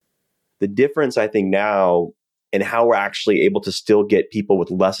The difference, I think, now and how we're actually able to still get people with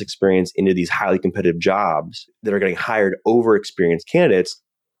less experience into these highly competitive jobs that are getting hired over experienced candidates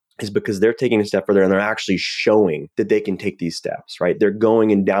is because they're taking a step further and they're actually showing that they can take these steps, right? They're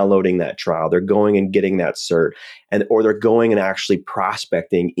going and downloading that trial. They're going and getting that cert, or they're going and actually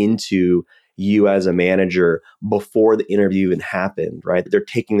prospecting into you as a manager before the interview even happened, right? They're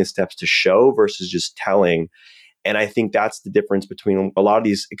taking the steps to show versus just telling. And I think that's the difference between a lot of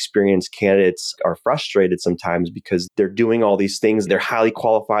these experienced candidates are frustrated sometimes because they're doing all these things. They're highly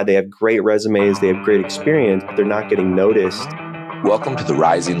qualified. They have great resumes. They have great experience, but they're not getting noticed. Welcome to the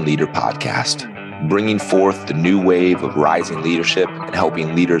Rising Leader Podcast, bringing forth the new wave of rising leadership and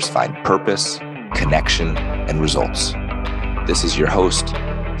helping leaders find purpose, connection, and results. This is your host,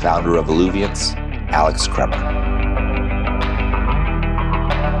 founder of Alluviance, Alex Kremer.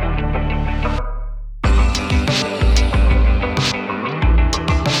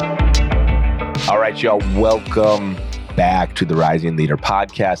 All right, y'all, welcome back to the Rising Leader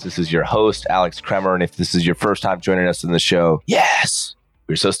Podcast. This is your host, Alex Kremer. And if this is your first time joining us in the show, yes,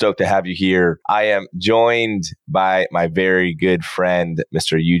 we're so stoked to have you here. I am joined by my very good friend,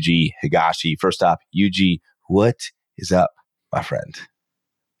 Mr. Yuji Higashi. First off, Yuji, what is up, my friend?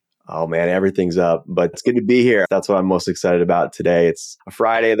 Oh man, everything's up, but it's good to be here. That's what I'm most excited about today. It's a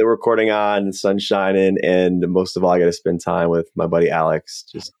Friday that we're recording on, the sun's shining, and most of all, I got to spend time with my buddy Alex,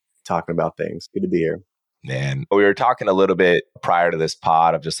 just talking about things. Good to be here. Man, we were talking a little bit prior to this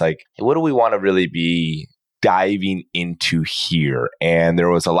pod of just like, hey, what do we want to really be diving into here? And there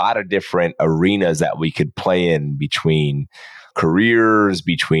was a lot of different arenas that we could play in between careers,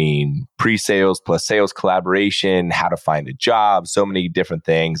 between pre-sales plus sales collaboration, how to find a job, so many different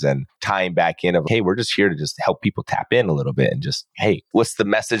things, and tying back in of, hey, we're just here to just help people tap in a little bit and just, hey, what's the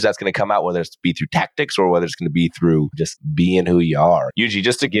message that's going to come out, whether it's be through tactics or whether it's going to be through just being who you are. Yuji,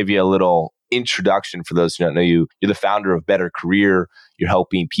 just to give you a little introduction for those who don't know you, you're the founder of Better Career. You're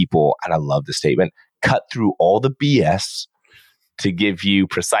helping people, and I love the statement, cut through all the BS to give you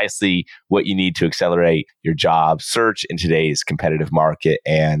precisely what you need to accelerate your job search in today's competitive market.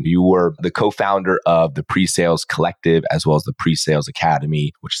 And you were the co-founder of the Pre-Sales Collective as well as the Pre-Sales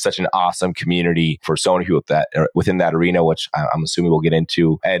Academy, which is such an awesome community for so many people within that arena, which I'm assuming we'll get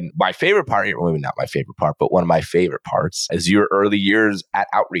into. And my favorite part here, well, maybe not my favorite part, but one of my favorite parts is your early years at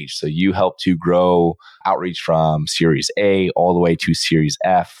Outreach. So you helped to grow Outreach from Series A all the way to Series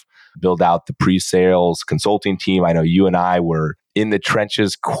F, build out the pre-sales consulting team. I know you and I were in the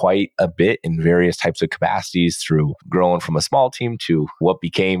trenches quite a bit in various types of capacities through growing from a small team to what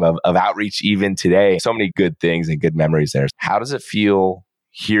became of Outreach even today. So many good things and good memories there. How does it feel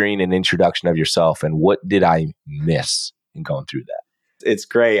hearing an introduction of yourself, and what did I miss in going through that? It's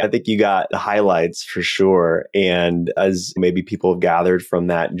great. I think you got the highlights for sure. And as maybe people have gathered from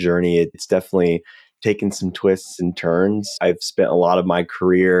that journey, it's definitely taken some twists and turns. I've spent a lot of my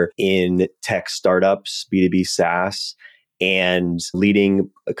career in tech startups, B2B SaaS, and leading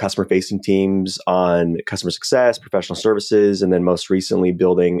customer-facing teams on customer success, professional services, and then most recently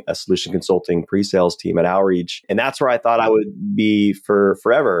building a solution consulting pre-sales team at Outreach. And that's where I thought I would be for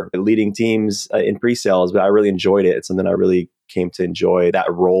forever, leading teams in pre-sales, but I really enjoyed it. It's something I really came to enjoy,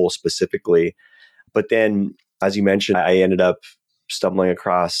 that role specifically. But then, as you mentioned, I ended up stumbling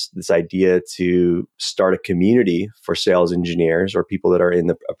across this idea to start a community for sales engineers or people that are in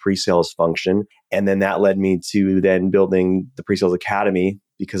a pre-sales function. And then that led me to then building the Pre-Sales Academy,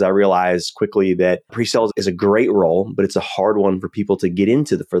 because I realized quickly that pre-sales is a great role, but it's a hard one for people to get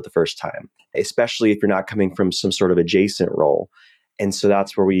into for the first time, especially if you're not coming from some sort of adjacent role. And so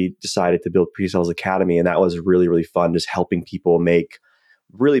that's where we decided to build Pre-Sales Academy. And that was really, really fun, just helping people make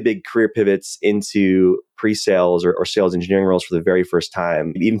really big career pivots into pre-sales or sales engineering roles for the very first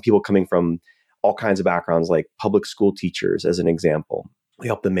time. Even people coming from all kinds of backgrounds, like public school teachers, as an example. We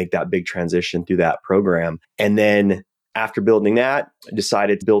help them make that big transition through that program. And then after building that, I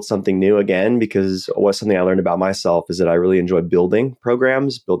decided to build something new again, because it was something I learned about myself is that I really enjoy building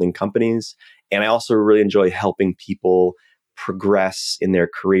programs, building companies. And I also really enjoy helping people progress in their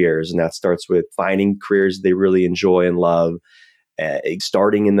careers. And that starts with finding careers they really enjoy and love,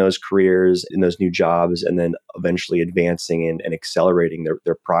 starting in those careers, in those new jobs, and then eventually advancing and accelerating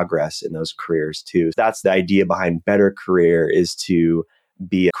their progress in those careers too. That's the idea behind Better Career, is to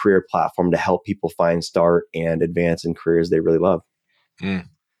be a career platform to help people find, start, and advance in careers they really love.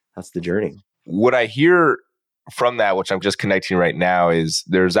 That's the journey. What I hear from that, which I'm just connecting right now, is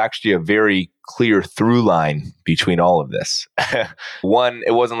there's actually a very clear through line between all of this. One,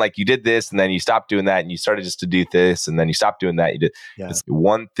 it wasn't like you did this and then you stopped doing that and you started just to do this and then you stopped doing that. You did. Yeah.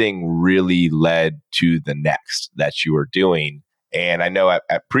 One thing really led to the next that you were doing. And I know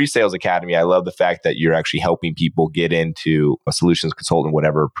at Pre-Sales Academy, I love the fact that you're actually helping people get into a solutions consultant,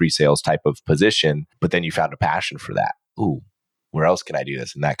 whatever pre-sales type of position, but then you found a passion for that. Ooh, where else can I do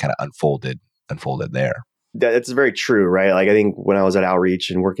this? And that kind of unfolded there. That's very true, right? Like I think when I was at Outreach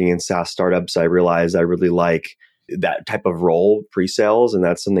and working in SaaS startups, I realized I really like that type of role, pre-sales, and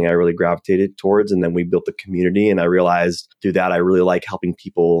that's something I really gravitated towards. And then we built the community, and I realized through that I really like helping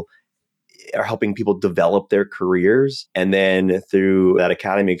people develop their careers. And then through that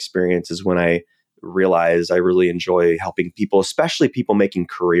academy experience is when I realized I really enjoy helping people, especially people making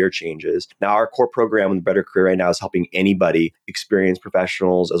career changes. Now, our core program in the Better Career right now is helping anybody, experienced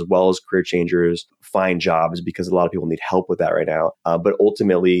professionals as well as career changers, find jobs, because a lot of people need help with that right now. But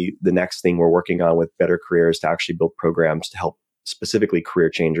ultimately, the next thing we're working on with Better Career is to actually build programs to help specifically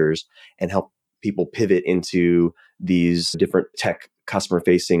career changers and help people pivot into these different tech customer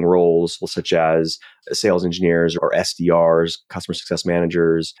facing roles, such as sales engineers or SDRs, customer success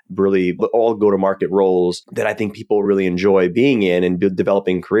managers, really all go to market roles that I think people really enjoy being in and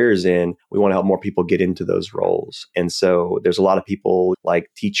developing careers in. We want to help more people get into those roles. And so there's a lot of people like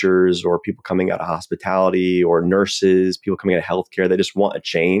teachers or people coming out of hospitality or nurses, people coming out of healthcare that just want a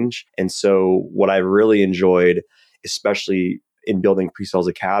change. And so what I really enjoyed, especially in building Pre-Sales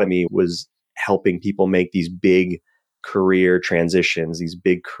Academy, was helping people make these big career transitions, these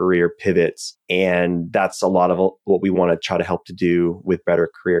big career pivots. And that's a lot of what we want to try to help to do with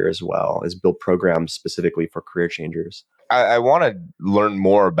Better Career as well, is build programs specifically for career changers. I want to learn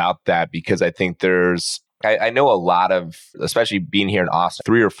more about that because I think I know a lot of, especially being here in Austin,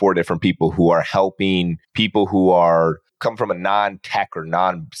 3 or 4 different people who are helping people who come from a non-tech or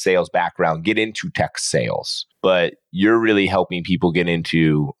non-sales background get into tech sales. But you're really helping people get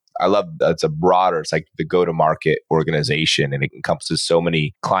into, I love it's like the go-to-market organization, and it encompasses so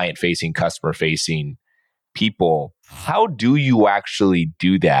many client-facing, customer-facing people. How do you actually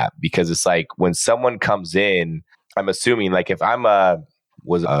do that? Because it's like when someone comes in, I'm assuming like if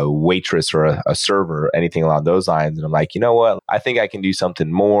was a waitress or a server, anything along those lines, and I'm like, you know what? I think I can do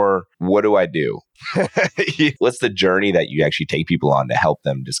something more. What do I do? What's the journey that you actually take people on to help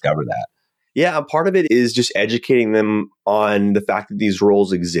them discover that? Yeah, part of it is just educating them on the fact that these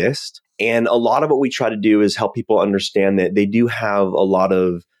roles exist. And a lot of what we try to do is help people understand that they do have a lot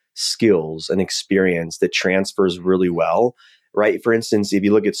of skills and experience that transfers really well, right? For instance, if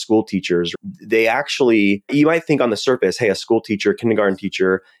you look at school teachers, you might think on the surface, hey, a school teacher, kindergarten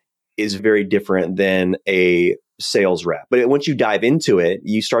teacher is very different than a sales rep. But once you dive into it,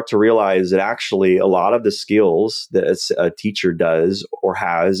 you start to realize that actually a lot of the skills that a teacher does or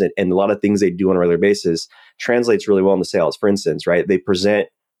has, and a lot of things they do on a regular basis translates really well into sales. For instance, right, they present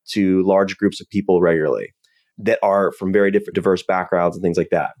to large groups of people regularly that are from very different, diverse backgrounds and things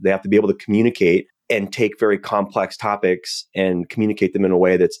like that. They have to be able to communicate and take very complex topics and communicate them in a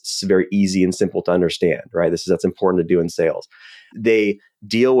way that's very easy and simple to understand, right? That's important to do in sales. They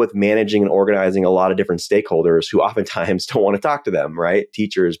deal with managing and organizing a lot of different stakeholders who oftentimes don't want to talk to them, right?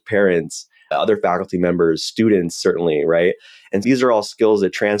 Teachers, parents, other faculty members, students, certainly, right? And these are all skills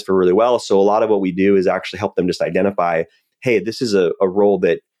that transfer really well. So a lot of what we do is actually help them just identify, hey, this is a role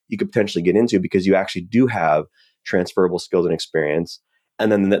that you could potentially get into because you actually do have transferable skills and experience.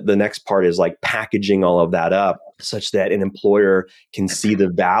 And then the next part is like packaging all of that up such that an employer can see the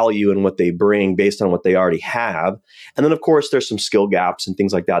value in what they bring based on what they already have. And then, of course, there's some skill gaps and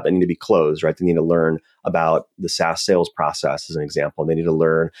things like that need to be closed, right? They need to learn about the SaaS sales process, as an example. They need to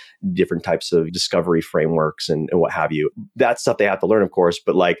learn different types of discovery frameworks and what have you. That's stuff they have to learn, of course,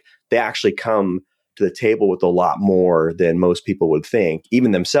 but like they actually come to the table with a lot more than most people would think.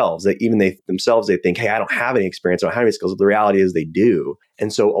 Even themselves, they think, hey, I don't have any experience, I don't have any skills. But the reality is they do.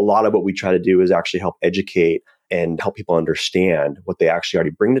 And so a lot of what we try to do is actually help educate and help people understand what they actually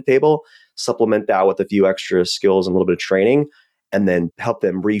already bring to the table, supplement that with a few extra skills and a little bit of training, and then help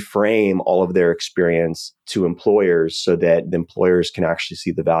them reframe all of their experience to employers so that the employers can actually see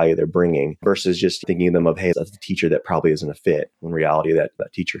the value they're bringing versus just thinking of them of, hey, that's a teacher that probably isn't a fit. In reality, that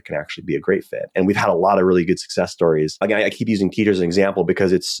teacher can actually be a great fit. And we've had a lot of really good success stories. Again, I keep using teachers as an example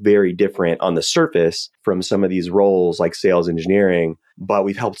because it's very different on the surface from some of these roles like sales engineering, but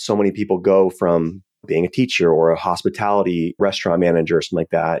we've helped so many people go from being a teacher or a hospitality restaurant manager or something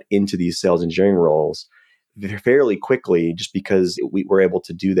like that into these sales engineering roles fairly quickly, just because we were able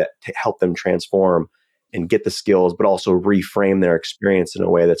to do that to help them transform and get the skills, but also reframe their experience in a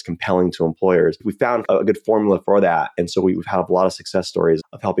way that's compelling to employers. We found a good formula for that. And so we've had a lot of success stories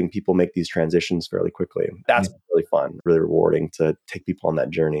of helping people make these transitions fairly quickly. That's really fun, really rewarding to take people on that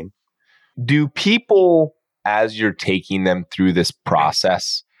journey. Do people, as you're taking them through this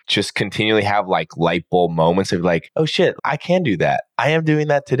process, just continually have like light bulb moments of like, oh shit, I can do that. I am doing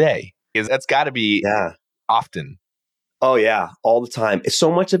that today. Because that's got to be Yeah. often. Oh yeah, all the time.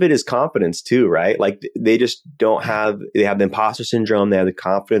 So much of it is confidence too, right? Like they just don't have, they have the imposter syndrome, they have the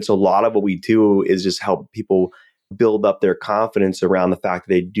confidence. A lot of what we do is just help people build up their confidence around the fact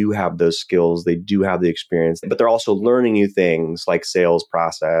that they do have those skills, they do have the experience, but they're also learning new things like sales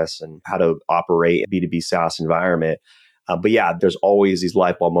process and how to operate a B2B SaaS environment. But yeah, there's always these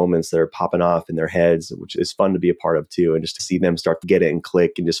light bulb moments that are popping off in their heads, which is fun to be a part of too. And just to see them start to get it and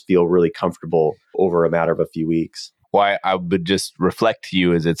click and just feel really comfortable over a matter of a few weeks. Well, I would just reflect to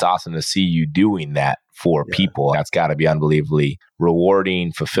you is it's awesome to see you doing that for people. That's got to be unbelievably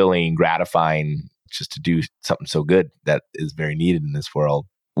rewarding, fulfilling, gratifying just to do something so good that is very needed in this world.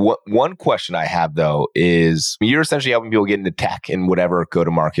 One question I have though is you're essentially helping people get into tech and whatever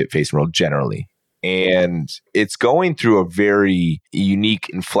go-to-market facing world generally. And it's going through a very unique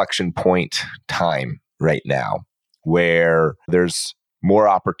inflection point time right now where there's more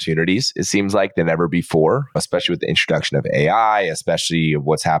opportunities, it seems like, than ever before, especially with the introduction of AI, especially of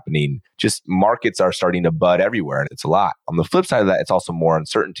what's happening. Just markets are starting to bud everywhere, and it's a lot. On the flip side of that, it's also more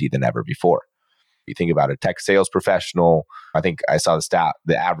uncertainty than ever before. You think about a tech sales professional, I think I saw the stat,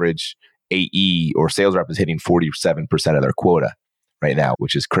 the average AE or sales rep is hitting 47% of their quota right now,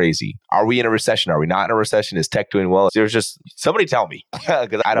 which is crazy. Are we in a recession? Are we not in a recession? Is tech doing well? There's just somebody tell me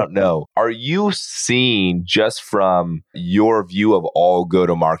because I don't know. Are you seeing just from your view of all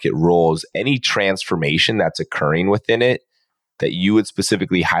go-to-market roles, any transformation that's occurring within it that you would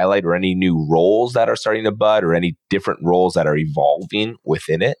specifically highlight, or any new roles that are starting to bud, or any different roles that are evolving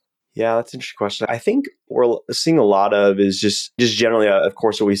within it? Yeah, that's an interesting question. I think we're seeing a lot of is just generally, of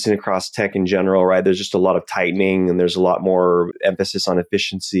course, what we've seen across tech in general, right? There's just a lot of tightening and there's a lot more emphasis on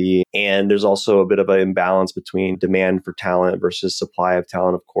efficiency. And there's also a bit of an imbalance between demand for talent versus supply of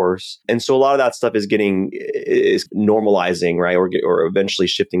talent, of course. And so a lot of that stuff is normalizing, right? Or eventually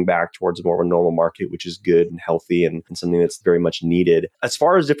shifting back towards more of a normal market, which is good and healthy and something that's very much needed. As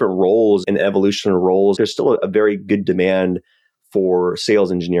far as different roles and evolution of roles, there's still a very good demand for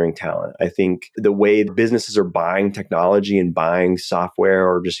sales engineering talent. I think the way businesses are buying technology and buying software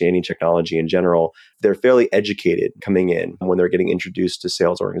or just any technology in general, they're fairly educated coming in when they're getting introduced to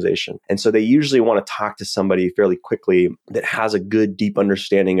sales organization. And so they usually want to talk to somebody fairly quickly that has a good, deep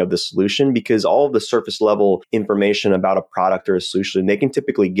understanding of the solution, because all of the surface level information about a product or a solution, they can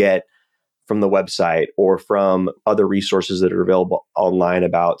typically get from the website or from other resources that are available online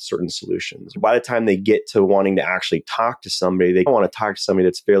about certain solutions. By the time they get to wanting to actually talk to somebody, they want to talk to somebody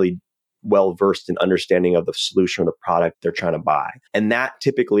that's fairly well versed in understanding of the solution or the product they're trying to buy. And that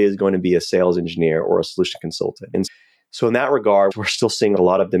typically is going to be a sales engineer or a solution consultant. And so in that regard, we're still seeing a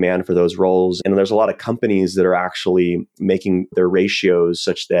lot of demand for those roles. And there's a lot of companies that are actually making their ratios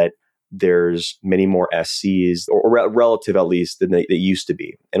such that there's many more SCs, or relative at least, than they used to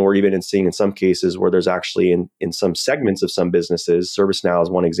be. And we're even seeing in some cases where there's actually in some segments of some businesses, ServiceNow is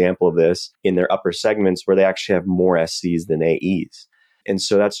one example of this, in their upper segments where they actually have more SCs than AEs. And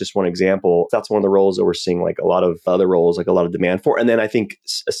so that's just one example. That's one of the roles that we're seeing like a lot of other roles, like a lot of demand for. And then I think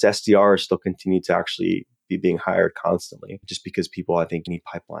SDRs still continue to actually be being hired constantly, just because people, I think, need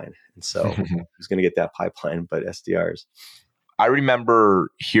pipeline. And so who's going to get that pipeline but SDRs? I remember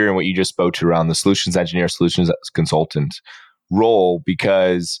hearing what you just spoke to around the solutions engineer, solutions consultant role,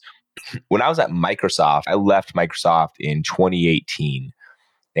 because when I was at Microsoft, I left Microsoft in 2018,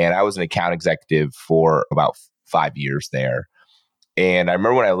 and I was an account executive for about 5 years there. And I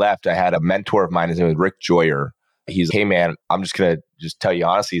remember when I left, I had a mentor of mine, his name was Rick Joyer. He's like, hey man, I'm just going to just tell you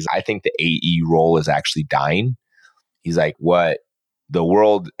honestly, I think the AE role is actually dying. He's like, what the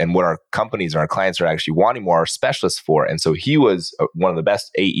world and what our companies and our clients are actually wanting more are specialists for. And so he was one of the best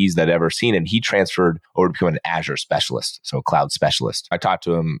AEs that I've ever seen. And he transferred over to become an Azure specialist, so a cloud specialist. I talked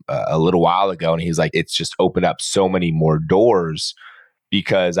to him a little while ago, and he's like, it's just opened up so many more doors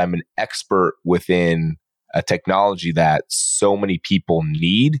because I'm an expert within a technology that so many people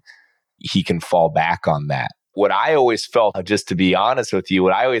need. He can fall back on that. What I always felt, just to be honest with you,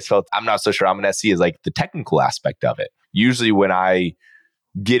 I'm not so sure I'm an SE, is like the technical aspect of it. Usually when I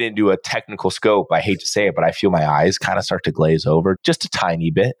get into a technical scope, I hate to say it, but I feel my eyes kind of start to glaze over just a tiny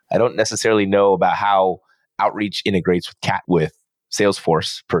bit. I don't necessarily know about how Outreach integrates with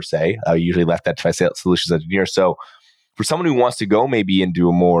Salesforce per se. I usually left that to my sales solutions engineer. So for someone who wants to go maybe into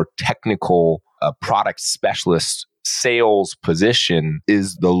a more technical product specialist sales position,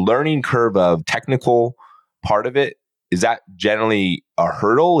 is the learning curve of technical part of it, is that generally a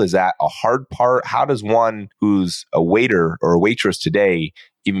hurdle? Is that a hard part? How does one who's a waiter or a waitress today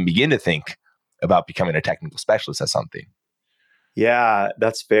even begin to think about becoming a technical specialist at something? Yeah,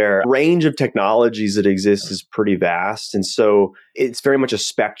 that's fair. Range of technologies that exist is pretty vast. And so it's very much a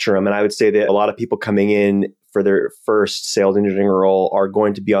spectrum. And I would say that a lot of people coming in for their first sales engineering role are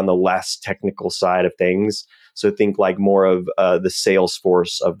going to be on the less technical side of things. So think like more of the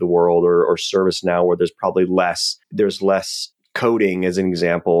Salesforce of the world or ServiceNow, where there's less coding as an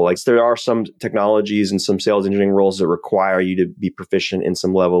example. Like there are some technologies and some sales engineering roles that require you to be proficient in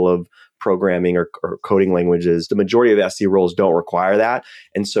some level of programming or coding languages. The majority of SE roles don't require that.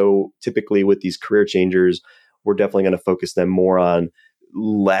 And so typically with these career changers, we're definitely going to focus them more on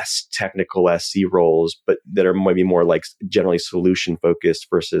less technical SC roles, but that are maybe more like generally solution focused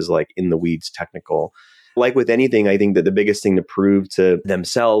versus like in the weeds technical. Like with anything, I think that the biggest thing to prove to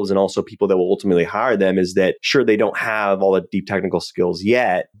themselves and also people that will ultimately hire them is that sure, they don't have all the deep technical skills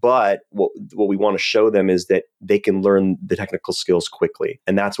yet, but what we want to show them is that they can learn the technical skills quickly.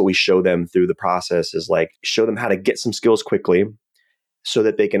 And that's what we show them through the process is like show them how to get some skills quickly so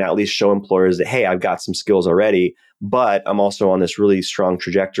that they can at least show employers that, hey, I've got some skills already, but I'm also on this really strong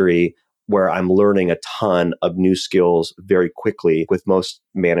trajectory where I'm learning a ton of new skills very quickly. With most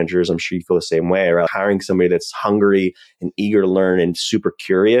managers, I'm sure you feel the same way, right? Hiring somebody that's hungry and eager to learn and super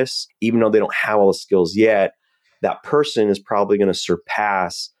curious, even though they don't have all the skills yet, that person is probably going to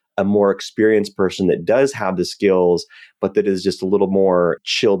surpass a more experienced person that does have the skills, but that is just a little more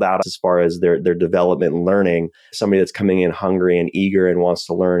chilled out as far as their development and learning. Somebody that's coming in hungry and eager and wants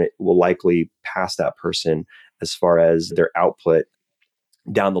to learn it will likely pass that person as far as their output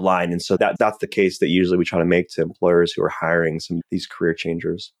down the line. And so that's the case that usually we try to make to employers who are hiring some of these career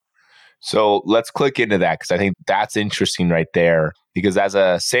changers. So let's click into that because I think that's interesting right there. Because as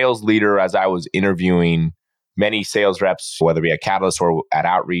a sales leader, as I was interviewing many sales reps, whether it be at Catalyst or at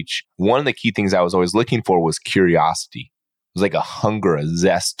Outreach, one of the key things I was always looking for was curiosity. It was like a hunger, a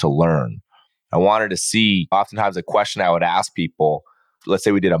zest to learn. I wanted to see, oftentimes a question I would ask people, let's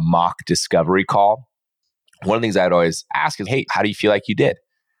say we did a mock discovery call. One of the things I'd always ask is, hey, how do you feel like you did?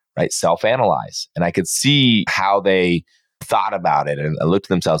 Right? Self-analyze. And I could see how they thought about it and looked at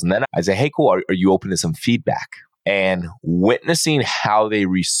themselves. And then I say, hey, cool, are you open to some feedback? And witnessing how they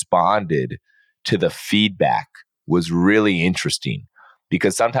responded to the feedback was really interesting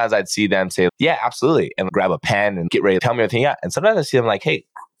because sometimes I'd see them say, yeah, absolutely, and grab a pen and get ready to tell me everything. Yeah. And sometimes I see them like, hey,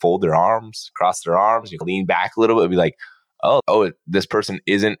 fold their arms, cross their arms, lean back a little bit and be like, oh, this person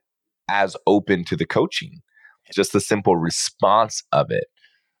isn't as open to the coaching. Just the simple response of it.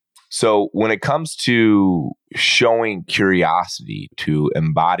 So when it comes to showing curiosity, to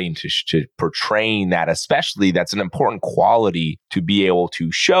embodying, to portraying that, especially that's an important quality to be able to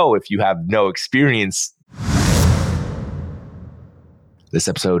show if you have no experience. This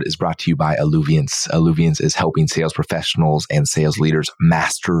episode is brought to you by Alluviance. Alluviance is helping sales professionals and sales leaders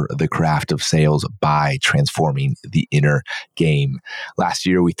master the craft of sales by transforming the inner game. Last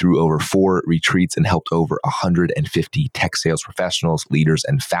year, we threw over 4 retreats and helped over 150 tech sales professionals, leaders,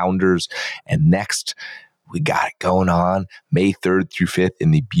 and founders. And next, we got it going on May 3rd through 5th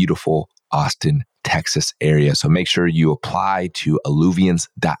in the beautiful Austin, Texas area. So make sure you apply to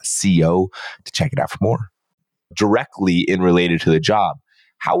alluviance.co to check it out for more. Directly in related to the job,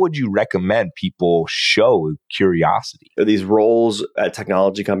 how would you recommend people show curiosity? These roles at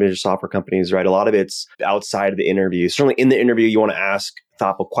technology companies or software companies, right? A lot of it's outside of the interview. Certainly in the interview, you want to ask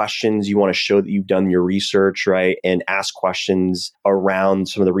thoughtful questions. You want to show that you've done your research, right? And ask questions around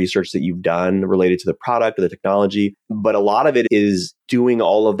some of the research that you've done related to the product or the technology. But a lot of it is doing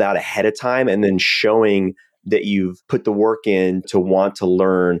all of that ahead of time and then showing that you've put the work in to want to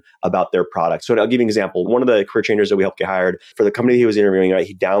learn about their product. So I'll give you an example. One of the career changers that we helped get hired for the company he was interviewing, right,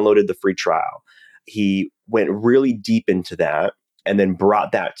 he downloaded the free trial. He went really deep into that and then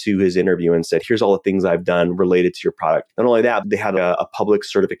brought that to his interview and said, here's all the things I've done related to your product. Not only that, they had a public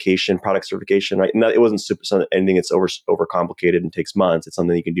certification, product certification, right? And it wasn't anything that's overcomplicated and takes months. It's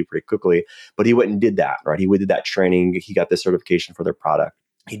something you can do pretty quickly. But he went and did that, right? He did that training. He got the certification for their product.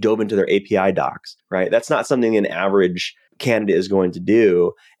 He dove into their API docs, right? That's not something an average candidate is going to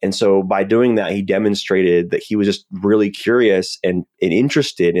do. And so by doing that, he demonstrated that he was just really curious and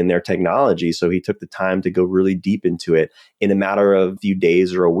interested in their technology. So he took the time to go really deep into it in a matter of a few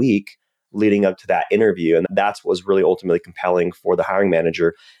days or a week leading up to that interview. And that's what was really ultimately compelling for the hiring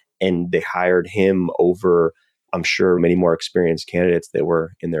manager. And they hired him over, I'm sure, many more experienced candidates that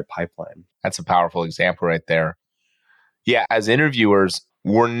were in their pipeline. That's a powerful example right there. Yeah, as interviewers,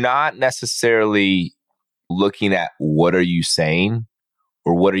 we're not necessarily looking at what are you saying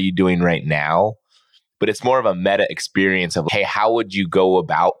or what are you doing right now, but it's more of a meta experience of, hey, how would you go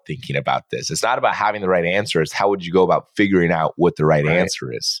about thinking about this? It's not about having the right answer. It's how would you go about figuring out what the right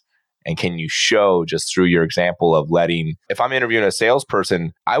answer is? And can you show just through your example of if I'm interviewing a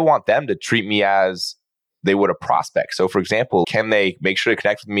salesperson, I want them to treat me as they would a prospect. So for example, can they make sure to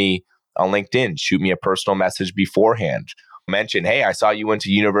connect with me on LinkedIn, shoot me a personal message beforehand, mention, hey, I saw you went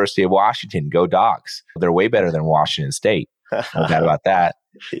to University of Washington, go Dogs. They're way better than Washington State. No doubt about that.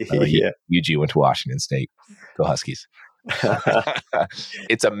 Yeah. Yuji went to Washington State. Go Huskies.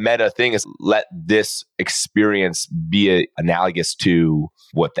 It's a meta thing, is let this experience be analogous to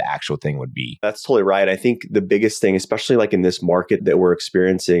what the actual thing would be. That's totally right. I think the biggest thing, especially like in this market that we're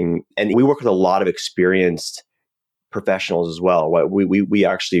experiencing, and we work with a lot of experienced professionals as well. We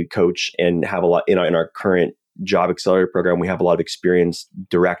actually coach and have a lot in our current job accelerator program. We have a lot of experienced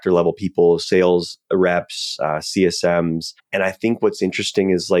director level people, sales reps, CSMs. And I think what's interesting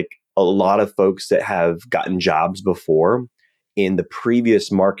is like a lot of folks that have gotten jobs before in the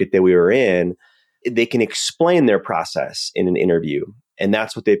previous market that we were in, they can explain their process in an interview. And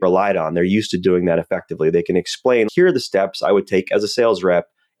that's what they've relied on. They're used to doing that effectively. They can explain, here are the steps I would take as a sales rep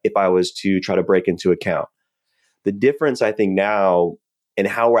if I was to try to break into account. The difference, I think, now in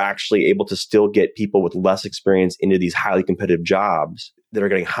how we're actually able to still get people with less experience into these highly competitive jobs that are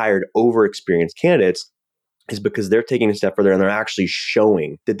getting hired over experienced candidates is because they're taking a step further and they're actually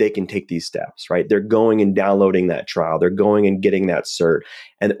showing that they can take these steps, right? They're going and downloading that trial. They're going and getting that cert,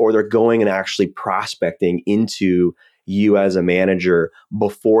 or they're going and actually prospecting into you as a manager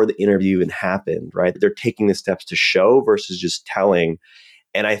before the interview even happened, right? They're taking the steps to show versus just telling.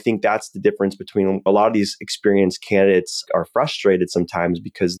 And I think that's the difference between a lot of these experienced candidates are frustrated sometimes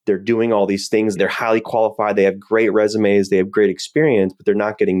because they're doing all these things. They're highly qualified. They have great resumes. They have great experience, but they're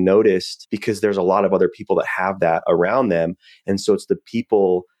not getting noticed because there's a lot of other people that have that around them. And so it's the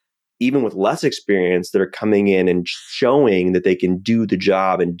people, even with less experience, that are coming in and showing that they can do the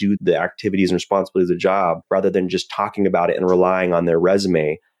job and do the activities and responsibilities of the job rather than just talking about it and relying on their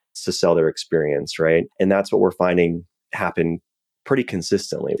resume to sell their experience, right? And that's what we're finding happen pretty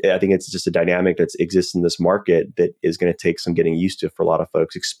consistently. I think it's just a dynamic that exists in this market that is going to take some getting used to for a lot of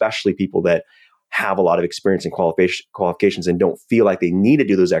folks, especially people that have a lot of experience and qualifications and don't feel like they need to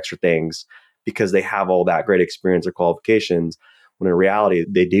do those extra things because they have all that great experience or qualifications, when in reality,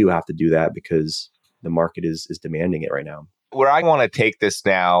 they do have to do that because the market is demanding it right now. Where I want to take this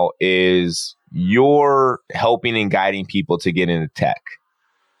now is you're helping and guiding people to get into tech.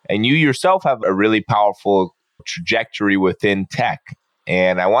 And you yourself have a really powerful trajectory within tech.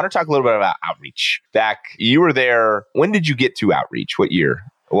 And I want to talk a little bit about outreach. You were there. When did you get to outreach? What year?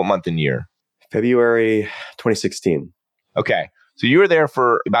 What month and year? February 2016. Okay. So you were there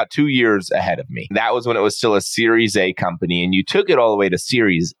for about 2 years ahead of me. That was when it was still a Series A company, and you took it all the way to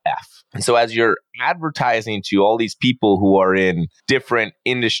Series F. And so as you're advertising to all these people who are in different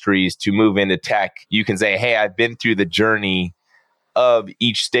industries to move into tech, you can say, hey, I've been through the journey of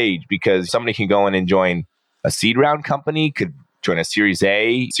each stage, because somebody can go in and join a seed round company, could join a Series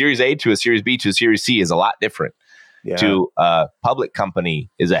A to a Series B to a Series C is a lot different. Yeah. To a public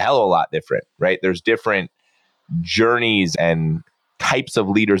company is a hell of a lot different, right? There's different journeys and types of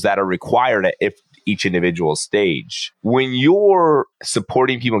leaders that are required at each individual stage. When you're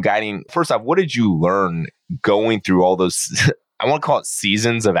supporting people, guiding, first off, what did you learn going through all those, I want to call it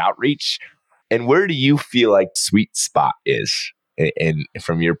seasons of outreach? And where do you feel like sweet spot is in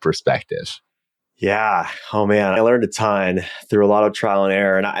from your perspective? Yeah. Oh man, I learned a ton through a lot of trial and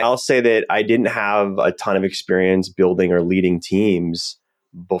error. And I'll say that I didn't have a ton of experience building or leading teams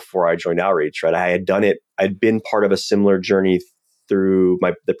before I joined Outreach, right? I had done it. I'd been part of a similar journey through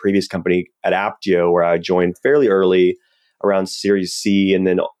the previous company at Aptio, where I joined fairly early around Series C and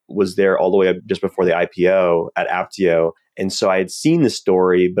then was there all the way up just before the IPO at Aptio. And so I had seen the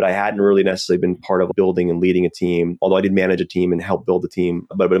story, but I hadn't really necessarily been part of building and leading a team, although I did manage a team and help build a team,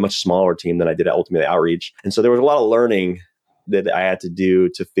 but a much smaller team than I did at Ultimately Outreach. And so there was a lot of learning that I had to do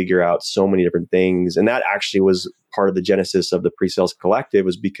to figure out so many different things. And that actually was part of the genesis of the pre-sales collective,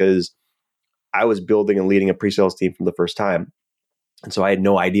 was because I was building and leading a pre-sales team for the first time. And so I had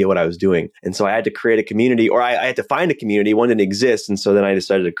no idea what I was doing. And so I had to create a community, or I had to find a community. One didn't exist. And so then I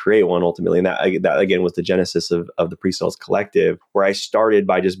decided to create one ultimately. And that again was the genesis of the Pre-Sales Collective, where I started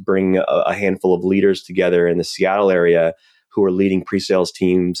by just bringing a handful of leaders together in the Seattle area who were leading pre-sales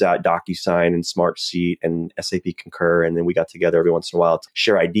teams at DocuSign and Smartsheet and SAP Concur. And then we got together every once in a while to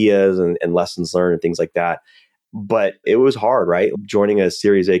share ideas and lessons learned and things like that. But it was hard, right? Joining a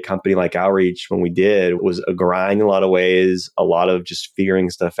Series A company like Outreach when we did was a grind in a lot of ways, a lot of just figuring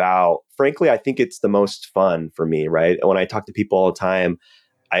stuff out. Frankly, I think it's the most fun for me, right? When I talk to people all the time,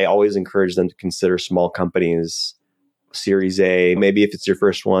 I always encourage them to consider small companies Series A. Maybe if it's your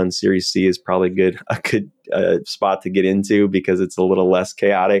first one, Series C is probably a good spot to get into because it's a little less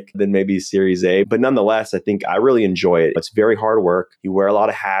chaotic than maybe Series A. But nonetheless, I think I really enjoy it. It's very hard work. You wear a lot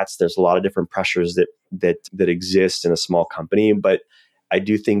of hats. There's a lot of different pressures that exist in a small company. But I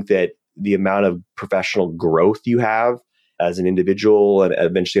do think that the amount of professional growth you have as an individual and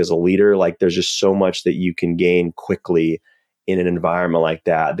eventually as a leader, like there's just so much that you can gain quickly in an environment like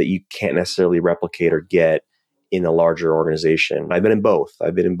that you can't necessarily replicate or get in a larger organization. I've been in both.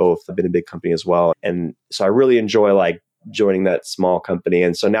 I've been in a big company as well. And so I really enjoy like joining that small company.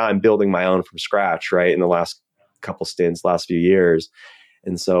 And so now I'm building my own from scratch, right? In the last couple stints, last few years.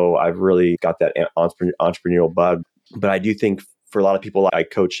 And so I've really got that entrepreneurial bug. But I do think for a lot of people I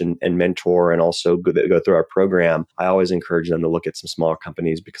coach and mentor and also go through our program, I always encourage them to look at some smaller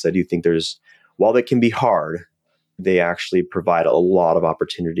companies because I do think while they can be hard, they actually provide a lot of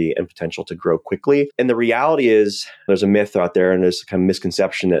opportunity and potential to grow quickly. And the reality is there's a myth out there and there's a kind of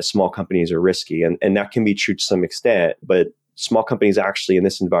misconception that small companies are risky. And that can be true to some extent, but small companies actually in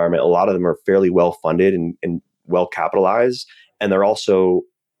this environment, a lot of them are fairly well funded and well capitalized. And they're also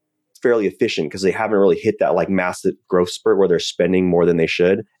fairly efficient because they haven't really hit that like massive growth spurt where they're spending more than they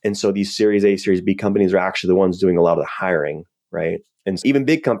should. And so these Series A, Series B companies are actually the ones doing a lot of the hiring, right? And even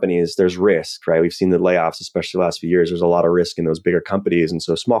big companies, there's risk, right? We've seen the layoffs, especially the last few years. There's a lot of risk in those bigger companies. And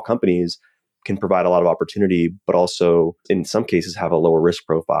so small companies can provide a lot of opportunity, but also in some cases have a lower risk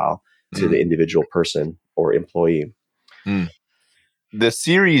profile to the individual person or employee. Mm. The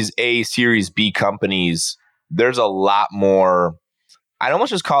Series A, Series B companies, there's a lot more, I'd almost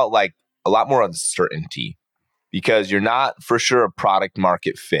just call it like a lot more uncertainty because you're not for sure a product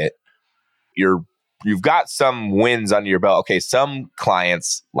market fit. You've got some wins under your belt. Okay, some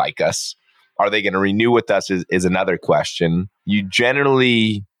clients like us. Are they going to renew with us is another question. You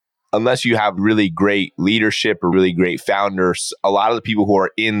generally, unless you have really great leadership or really great founders, a lot of the people who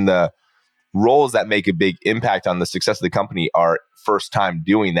are in the roles that make a big impact on the success of the company are first time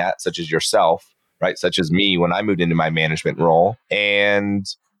doing that, such as yourself, right? Such as me when I moved into my management role. And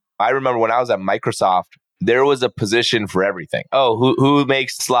I remember when I was at Microsoft, there was a position for everything. Oh, who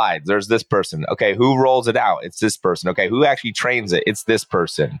makes slides? There's this person. Okay, who rolls it out? It's this person. Okay, who actually trains it? It's this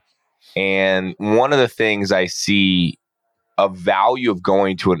person. And one of the things I see a value of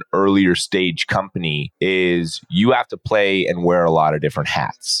going to an earlier stage company is you have to play and wear a lot of different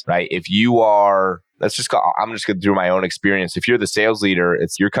hats, right? If you are, I'm just going to do my own experience. If you're the sales leader,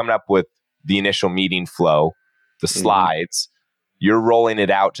 you're coming up with the initial meeting flow, the slides, you're rolling it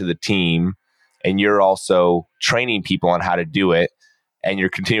out to the team, and you're also training people on how to do it, and you're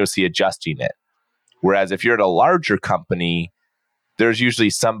continuously adjusting it. Whereas if you're at a larger company, there's usually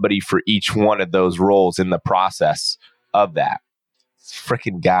somebody for each one of those roles in the process of that.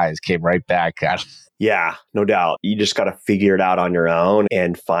 Freaking guys came right back. Yeah, no doubt. You just got to figure it out on your own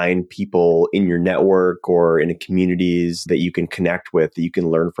and find people in your network or in communities that you can connect with, that you can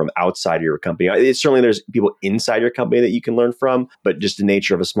learn from outside of your company. Certainly there's people inside your company that you can learn from, but just the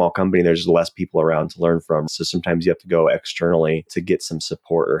nature of a small company, there's less people around to learn from. So sometimes you have to go externally to get some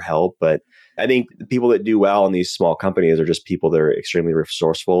support or help. But I think the people that do well in these small companies are just people that are extremely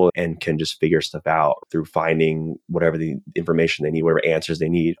resourceful and can just figure stuff out through finding whatever the information they need, whatever answers they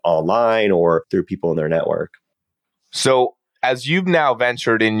need online or through people in their network. So as you've now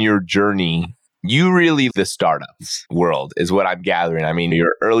ventured in your journey, you really, the startups world is what I'm gathering. I mean,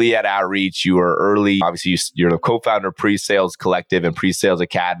 you're early at Outreach. You are early. Obviously, you're the co-founder of Pre-Sales Collective and Pre-Sales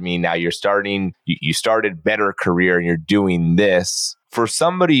Academy. Now you started Better Career and you're doing this. For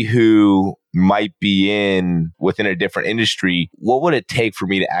somebody who might be within a different industry, what would it take for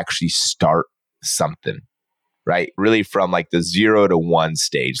me to actually start something? Right? Really from like the 0 to 1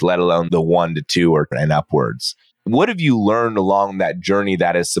 stage, let alone the 1 to 2 and upwards. What have you learned along that journey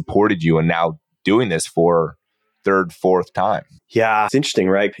that has supported you and now doing this for third, fourth time? Yeah, it's interesting,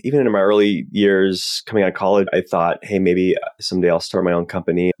 right? Even in my early years coming out of college, I thought, hey, maybe someday I'll start my own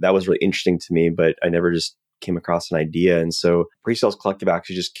company. That was really interesting to me, but I never just came across an idea. And so Pre-Sales Collective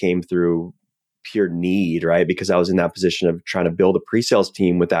actually just came through pure need, right? Because I was in that position of trying to build a pre-sales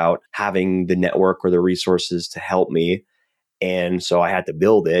team without having the network or the resources to help me. And so I had to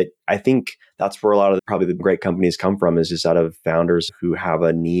build it. I think that's where a lot of probably the great companies come from, is just out of founders who have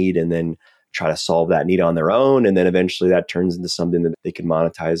a need and then try to solve that need on their own. And then eventually that turns into something that they can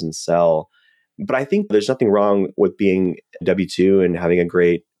monetize and sell. But I think there's nothing wrong with being W-2 and having a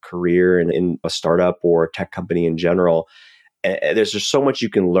great career in a startup or a tech company in general. And there's just so much you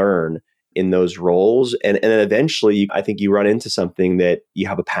can learn in those roles. And then eventually, I think you run into something that you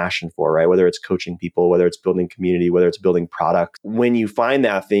have a passion for, right? Whether it's coaching people, whether it's building community, whether it's building products. When you find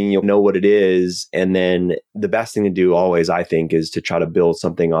that thing, you'll know what it is. And then the best thing to do always, I think, is to try to build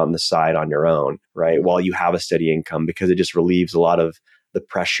something on the side on your own, right? While you have a steady income, because it just relieves a lot of the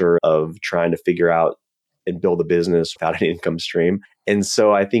pressure of trying to figure out and build a business without an income stream. And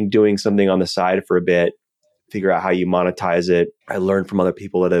so I think doing something on the side for a bit, figure out how you monetize it. I learned from other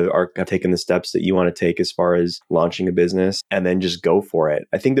people that have taken the steps that you want to take as far as launching a business, and then just go for it.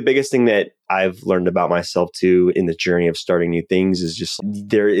 I think the biggest thing that I've learned about myself too in the journey of starting new things is just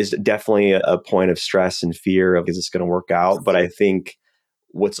there is definitely a point of stress and fear of, is this going to work out? But I think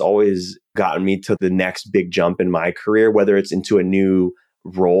what's always gotten me to the next big jump in my career, whether it's into a new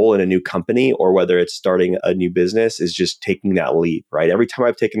role in a new company or whether it's starting a new business, is just taking that leap, right? Every time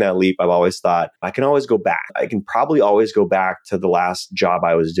I've taken that leap, I've always thought, I can always go back. I can probably always go back to the last job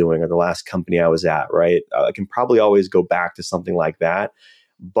I was doing or the last company I was at, right? I can probably always go back to something like that.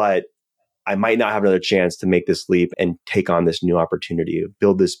 But I might not have another chance to make this leap and take on this new opportunity,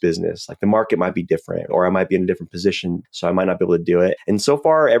 build this business. Like the market might be different, or I might be in a different position, so I might not be able to do it. And so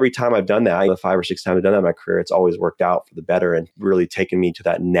far, every time I've done that, the 5 or 6 times I've done that in my career, it's always worked out for the better and really taken me to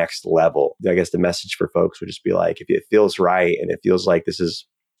that next level. I guess the message for folks would just be like, if it feels right and it feels like this is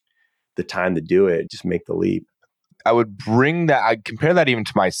the time to do it, just make the leap. I would I'd compare that even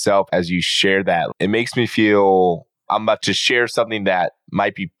to myself as you share that. It makes me feel I'm about to share something that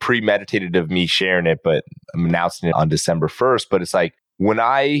might be premeditated of me sharing it, but I'm announcing it on December 1st. But it's like when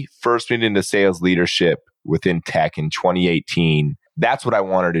I first went into sales leadership within tech in 2018, that's what I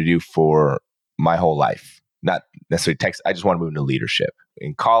wanted to do for my whole life. Not necessarily tech. I just want to move into leadership.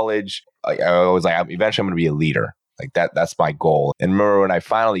 In college, I was like, eventually I'm going to be a leader. Like that's my goal. And remember when I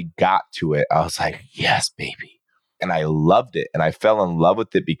finally got to it, I was like, yes, baby. And I loved it. And I fell in love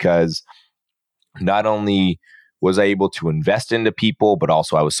with it because not only was I able to invest into people, but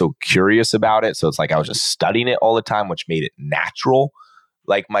also I was so curious about it. So it's like I was just studying it all the time, which made it natural.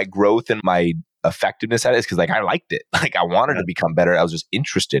 Like my growth and my effectiveness at it is because like I liked it. Like I wanted to become better. I was just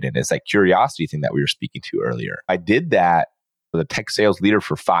interested in it. It's like curiosity thing that we were speaking to earlier. I did that with a tech sales leader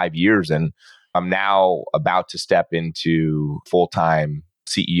for 5 years, and I'm now about to step into full-time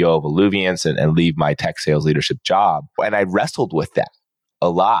CEO of Illuviance and leave my tech sales leadership job. And I wrestled with that a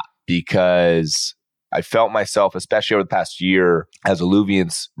lot because I felt myself, especially over the past year, as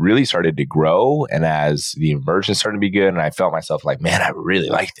Illuviance really started to grow and as the immersion started to be good. And I felt myself like, man, I really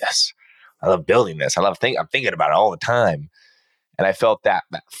like this. I love building this. I'm thinking about it all the time. And I felt that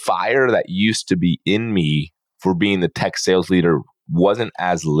fire that used to be in me for being the tech sales leader wasn't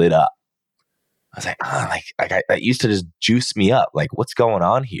as lit up. I was like, that used to just juice me up. Like, what's going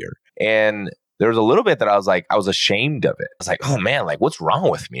on here? And there was a little bit that I was ashamed of it. I was like, oh man, like what's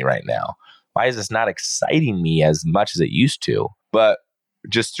wrong with me right now? Why is this not exciting me as much as it used to? But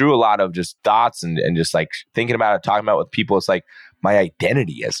just through a lot of just thoughts and just like thinking about it, talking about it with people, it's like my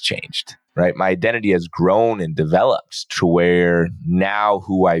identity has changed, right? My identity has grown and developed to where now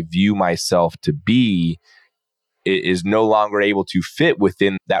who I view myself to be is no longer able to fit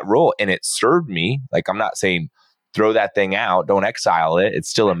within that role. And it served me. Like, I'm not saying throw that thing out, don't exile it. It's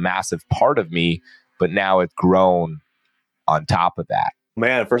still a massive part of me, but now it's grown on top of that.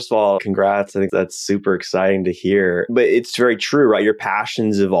 Man, first of all, congrats. I think that's super exciting to hear. But it's very true, right? Your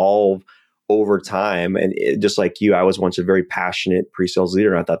passions evolve over time. And just like you, I was once a very passionate pre-sales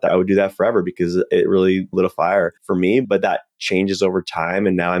leader. And I thought that I would do that forever because it really lit a fire for me. But that changes over time.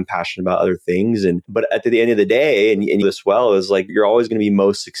 And now I'm passionate about other things. But at the end of the day, and this well, is like you're always going to be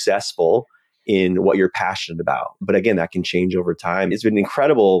most successful in what you're passionate about. But again, that can change over time. It's been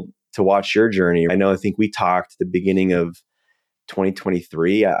incredible to watch your journey. I think we talked at the beginning of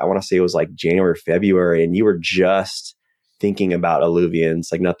 2023. I want to say it was like January, February, and you were just thinking about Illuviance.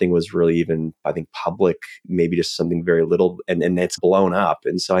 Like nothing was really even, I think, public, maybe just something very little, and it's blown up.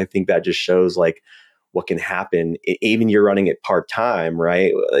 And so I think that just shows like what can happen. Even you're running it part-time,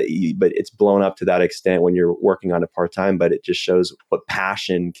 right? But it's blown up to that extent when you're working on it part-time, but it just shows what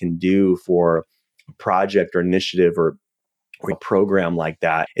passion can do for a project or initiative or a program like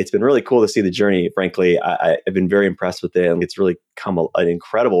that. It's been really cool to see the journey. Frankly, I've been very impressed with it. And it's really come an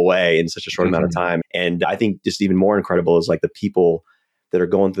incredible way in such a short amount of time. And I think just even more incredible is like the people that are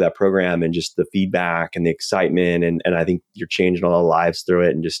going through that program and just the feedback and the excitement. And I think you're changing all the lives through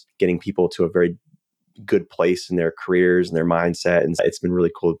it and just getting people to a very good place in their careers and their mindset. And it's been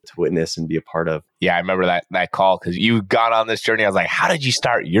really cool to witness and be a part of. Yeah, I remember that call because you got on this journey. I was like, how did you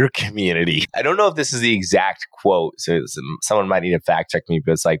start your community? I don't know if this is the exact quote, so someone might need to fact check me,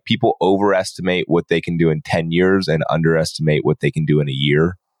 but it's like people overestimate what they can do in 10 years and underestimate what they can do in a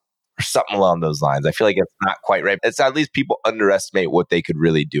year or or something along those lines. I feel like it's not quite right. It's at least people underestimate what they could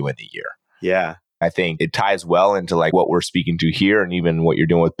really do in a year. Yeah. I think it ties well into like what we're speaking to here and even what you're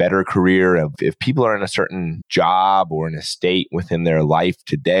doing with Better Career. If people are in a certain job or in a state within their life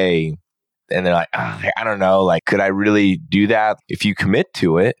today, and they're like, I don't know, like, could I really do that? If you commit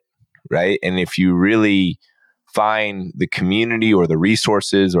to it, right? And if you really find the community or the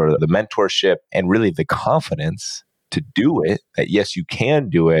resources or the mentorship and really the confidence to do it, that yes, you can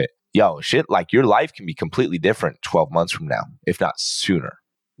do it. Yo, shit, like your life can be completely different 12 months from now, if not sooner.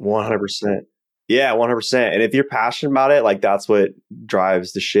 100%. Yeah, 100%. And if you're passionate about it, like that's what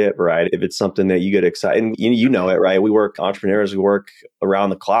drives the ship, right? If it's something that you get excited, and you know it, right? We work, entrepreneurs, we work around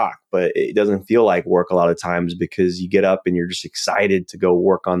the clock, but it doesn't feel like work a lot of times because you get up and you're just excited to go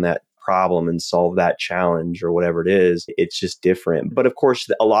work on that problem and solve that challenge or whatever it is. It's just different. But of course,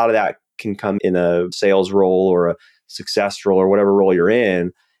 a lot of that can come in a sales role or a success role or whatever role you're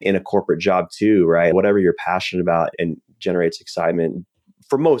in a corporate job too, right? Whatever you're passionate about and generates excitement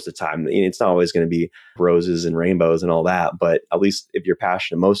for most of the time. It's not always going to be roses and rainbows and all that, but at least if you're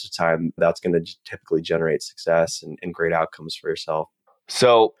passionate most of the time, that's going to typically generate success and great outcomes for yourself.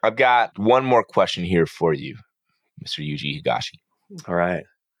 So I've got one more question here for you, Mr. Yuji Higashi. All right.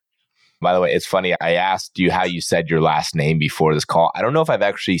 By the way, it's funny. I asked you how you said your last name before this call. I don't know if I've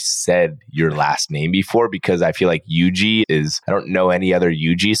actually said your last name before because I feel like Yuji I don't know any other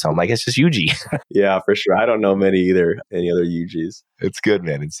Yuji. So I'm like, it's just Yuji. Yeah, for sure. I don't know any other Yujis. It's good,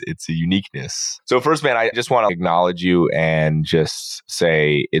 man. It's a uniqueness. So first, man, I just want to acknowledge you and just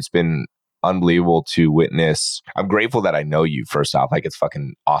say it's been unbelievable to witness. I'm grateful that I know you first off. Like it's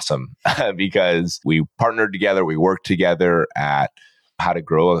fucking awesome because we partnered together. We worked together at how to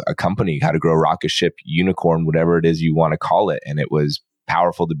grow a company, how to grow a rocket ship, unicorn, whatever it is you want to call it. And it was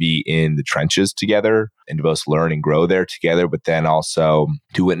powerful to be in the trenches together and to both learn and grow there together, but then also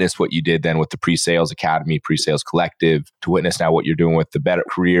to witness what you did then with the Pre-Sales Academy, Pre-Sales Collective, to witness now what you're doing with the Better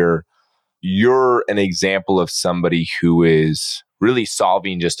Career. You're an example of somebody who is really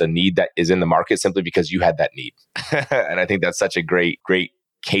solving just a need that is in the market simply because you had that need. And I think that's such a great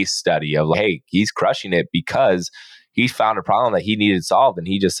case study of like, hey, he's crushing it because he found a problem that he needed solved. And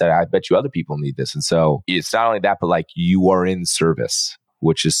he just said, I bet you other people need this. And so it's not only that, but like you are in service,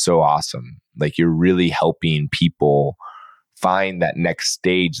 which is so awesome. Like you're really helping people find that next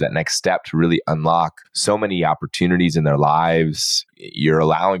stage, that next step to really unlock so many opportunities in their lives. You're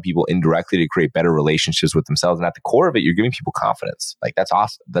allowing people indirectly to create better relationships with themselves. And at the core of it, you're giving people confidence. Like that's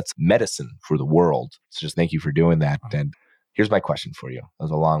awesome. That's medicine for the world. So just thank you for doing that. And here's my question for you. That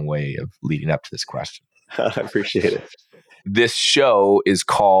was a long way of leading up to this question. I appreciate it. This show is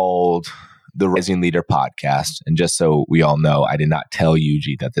called the Rising Leader Podcast. And just so we all know, I did not tell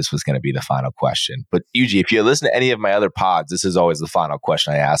Yuji that this was going to be the final question. But Yuji, if you listen to any of my other pods, this is always the final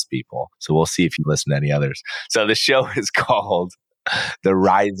question I ask people. So we'll see if you listen to any others. So the show is called the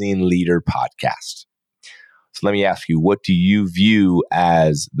Rising Leader Podcast. So let me ask you, what do you view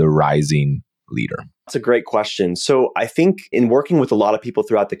as the rising leader? That's a great question. So I think in working with a lot of people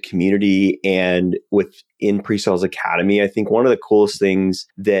throughout the community and within Pre-Sales Academy, I think one of the coolest things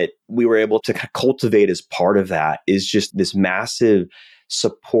that we were able to cultivate as part of that is just this massive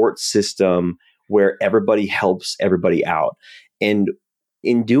support system where everybody helps everybody out. And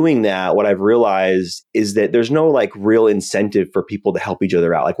in doing that, what I've realized is that there's no like real incentive for people to help each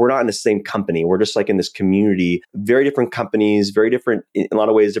other out. Like we're not in the same company. We're just like in this community, very different companies, very different, in a lot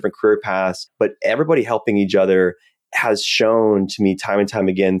of ways, different career paths, but everybody helping each other has shown to me time and time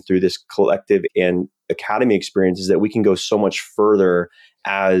again through this collective and academy experiences that we can go so much further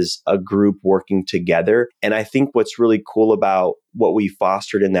as a group working together. And I think what's really cool about what we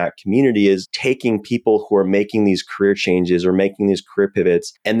fostered in that community is taking people who are making these career changes or making these career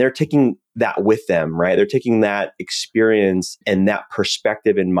pivots, and they're taking that with them, right? They're taking that experience and that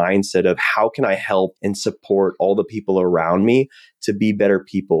perspective and mindset of how can I help and support all the people around me to be better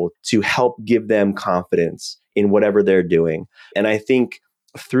people, to help give them confidence in whatever they're doing. And I think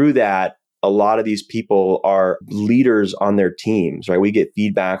through that, a lot of these people are leaders on their teams, right? We get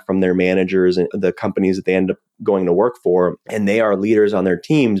feedback from their managers and the companies that they end up going to work for, and they are leaders on their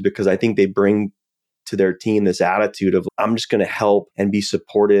teams because I think they bring to their team this attitude of, I'm just going to help and be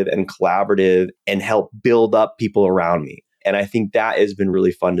supportive and collaborative and help build up people around me. And I think that has been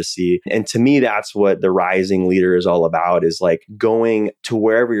really fun to see. And to me, that's what the rising leader is all about, is like going to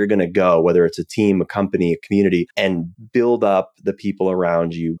wherever you're going to go, whether it's a team, a company, a community, and build up the people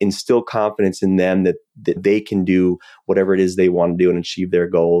around you, instill confidence in them that they can do whatever it is they want to do and achieve their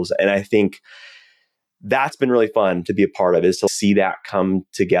goals. And I think that's been really fun to be a part of, is to see that come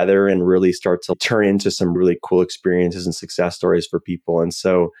together and really start to turn into some really cool experiences and success stories for people. And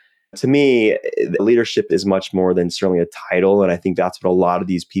so To me, leadership is much more than certainly a title. And I think that's what a lot of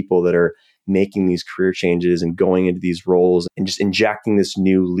these people that are making these career changes and going into these roles and just injecting this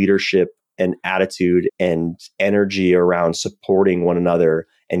new leadership and attitude and energy around supporting one another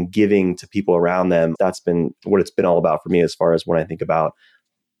and giving to people around them. That's been what it's been all about for me as far as when I think about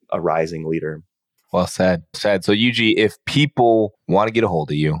a rising leader. Well said. So Yuji, if people want to get a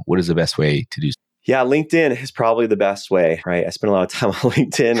hold of you, what is the best way to do so? Yeah, LinkedIn is probably the best way, right? I spend a lot of time on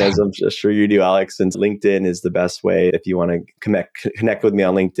LinkedIn, as I'm sure you do, Alex. And LinkedIn is the best way if you want to connect with me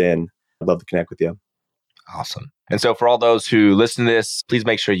on LinkedIn. I'd love to connect with you. Awesome. And so for all those who listen to this, please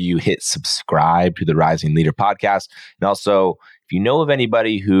make sure you hit subscribe to the Rising Leader podcast. And also, if you know of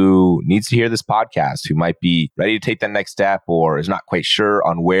anybody who needs to hear this podcast, who might be ready to take that next step or is not quite sure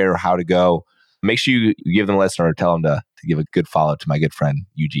on where or how to go, make sure you give them a listen or tell them to give a good follow to my good friend,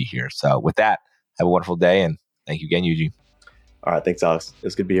 Yuji here. So with that, have a wonderful day. And thank you again, Yuji. All right. Thanks, Alex. It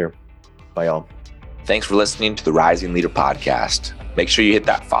was good to be here. Bye, y'all. Thanks for listening to the Rising Leader podcast. Make sure you hit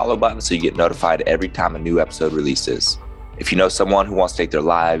that follow button so you get notified every time a new episode releases. If you know someone who wants to take their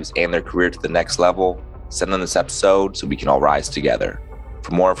lives and their career to the next level, send them this episode so we can all rise together.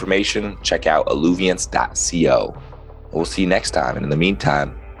 For more information, check out alluviance.co. We'll see you next time. And in the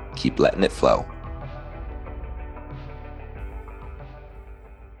meantime, keep letting it flow.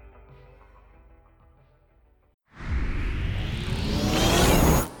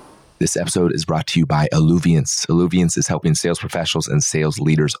 This episode is brought to you by Alluviance. Alluviance is helping sales professionals and sales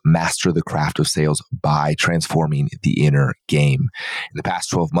leaders master the craft of sales by transforming the inner game. In the past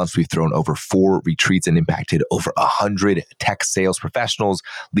 12 months, we've thrown over 4 retreats and impacted over 100 tech sales professionals,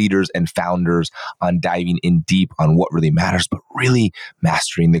 leaders, and founders on diving in deep on what really matters, but really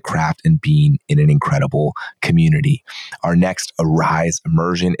mastering the craft and being in an incredible community. Our next Arise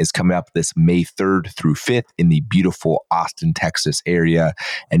immersion is coming up this May 3rd through 5th in the beautiful Austin, Texas area,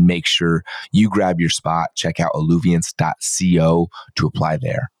 and make sure you grab your spot. Check out alluviance.co to apply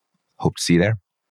there. Hope to see you there.